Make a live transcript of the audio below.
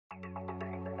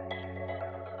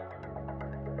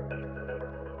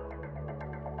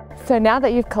So now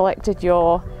that you've collected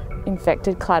your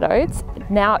infected cladodes,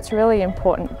 now it's really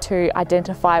important to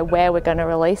identify where we're going to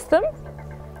release them,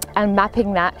 and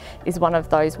mapping that is one of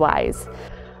those ways.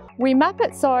 We map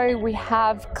it so we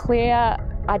have clear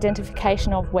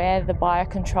identification of where the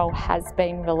biocontrol has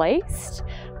been released.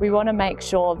 We want to make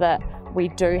sure that we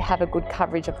do have a good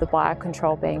coverage of the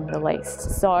biocontrol being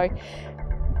released. So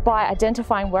by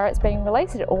identifying where it's being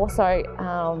released, it also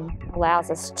allows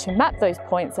us to map those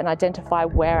points and identify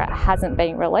where it hasn't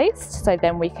been released. So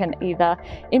then we can either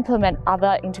implement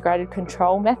other integrated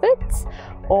control methods,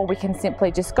 or we can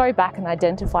simply just go back and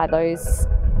identify those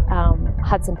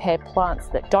Hudson pear plants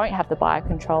that don't have the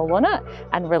biocontrol on it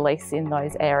and release in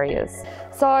those areas.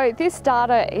 So this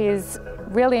data is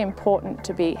really important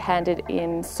to be handed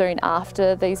in soon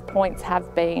after these points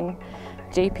have been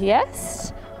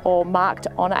GPSed or marked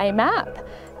on a map,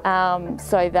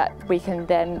 so that we can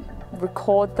then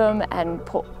record them and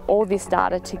put all this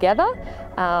data together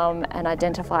and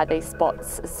identify these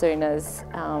spots as soon as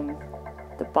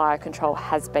the biocontrol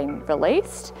has been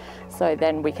released. So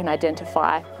then we can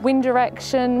identify wind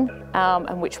direction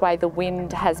and which way the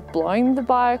wind has blown the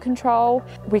biocontrol.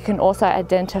 We can also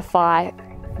identify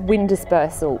wind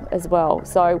dispersal as well.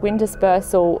 So wind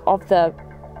dispersal of the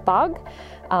bug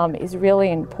is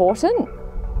really important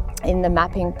in the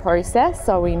mapping process,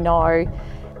 so we know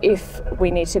if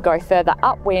we need to go further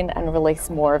upwind and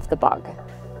release more of the bug.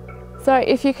 So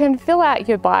if you can fill out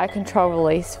your biocontrol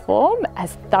release form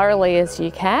as thoroughly as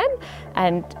you can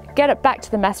and get it back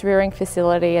to the mass rearing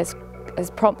facility as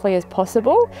promptly as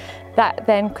possible, that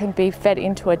then can be fed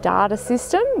into a data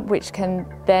system which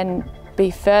can then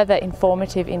be further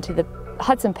informative into the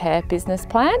Hudson pear business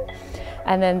plan,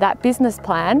 and then that business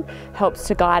plan helps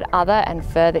to guide other and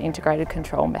further integrated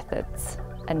control methods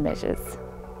and measures.